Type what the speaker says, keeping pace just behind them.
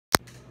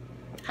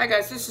Hi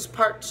guys, this is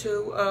part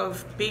 2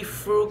 of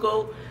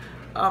BeFrugal,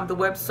 the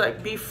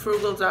website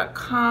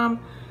BeFrugal.com,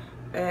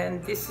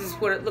 and this is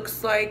what it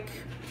looks like.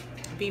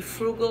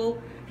 BeFrugal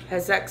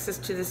has access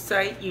to the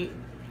site.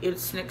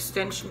 It's an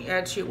extension you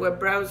add to your web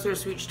browser,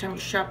 so each time you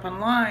shop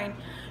online,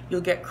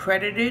 you'll get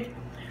credited.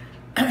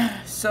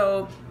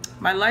 So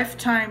my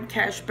lifetime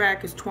cash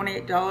back is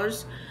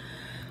 $28.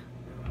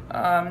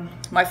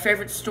 My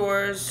favorite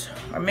stores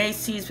are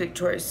Macy's,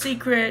 Victoria's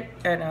Secret,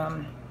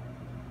 and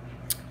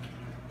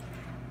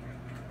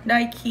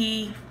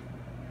Nike,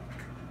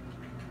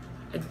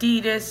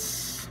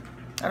 Adidas.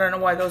 I don't know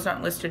why those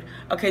aren't listed.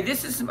 Okay,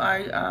 this is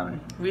my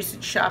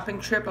recent shopping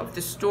trip of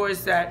the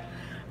stores that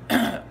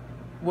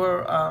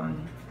were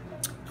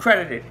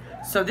credited.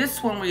 So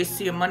this one where you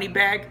see a money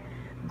bag,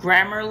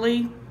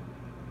 Grammarly,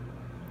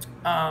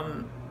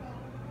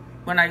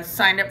 when I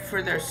signed up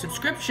for their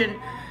subscription,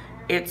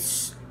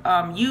 it's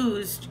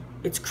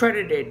it's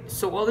credited.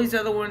 So all these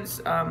other ones,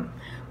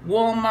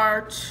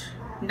 Walmart,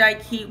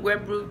 Nike,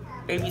 Webroot,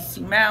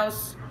 ABC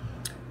Mouse,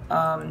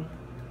 and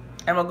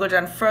we'll go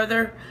down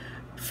further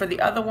for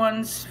the other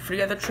ones, for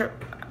the other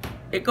trip.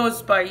 It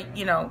goes by,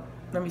 you know,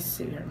 let me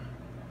see here.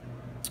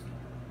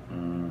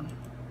 I'm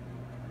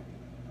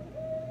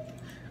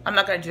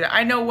not going to do that.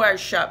 I know where I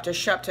shopped. I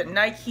shopped at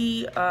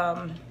Nike,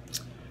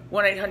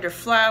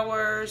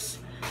 1-800-Flowers.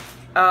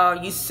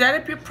 You set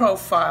up your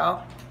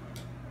profile,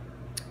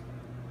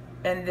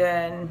 and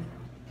then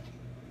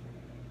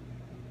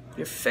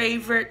your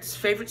favorite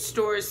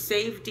stores,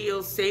 save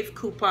deals, save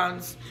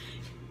coupons.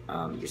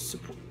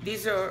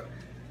 These are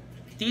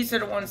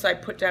the ones I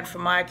put down for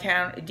my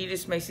account: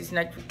 Adidas, Macy's,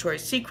 Nike,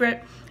 Victoria's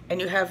Secret.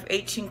 And you have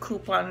 18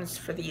 coupons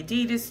for the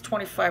Adidas,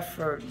 25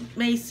 for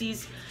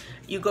Macy's.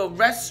 You go the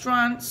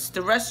restaurants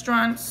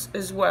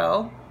as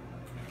well.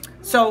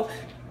 So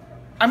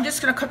I'm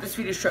just gonna cut this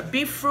video short.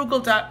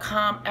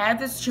 BeFrugal.com, add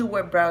this to your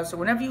web browser.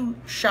 Whenever you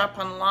shop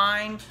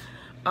online,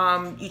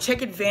 you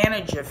take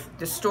advantage of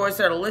the stores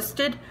that are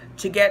listed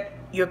to get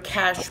your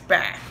cash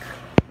back.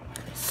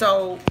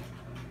 So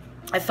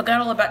I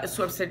forgot all about this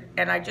website,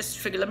 and I just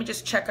figured, let me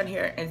just check on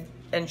here,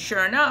 and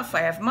sure enough,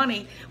 I have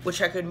money,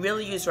 which I could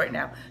really use right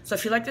now. So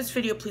if you like this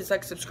video, please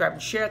like, subscribe,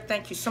 and share.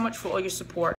 Thank you so much for all your support.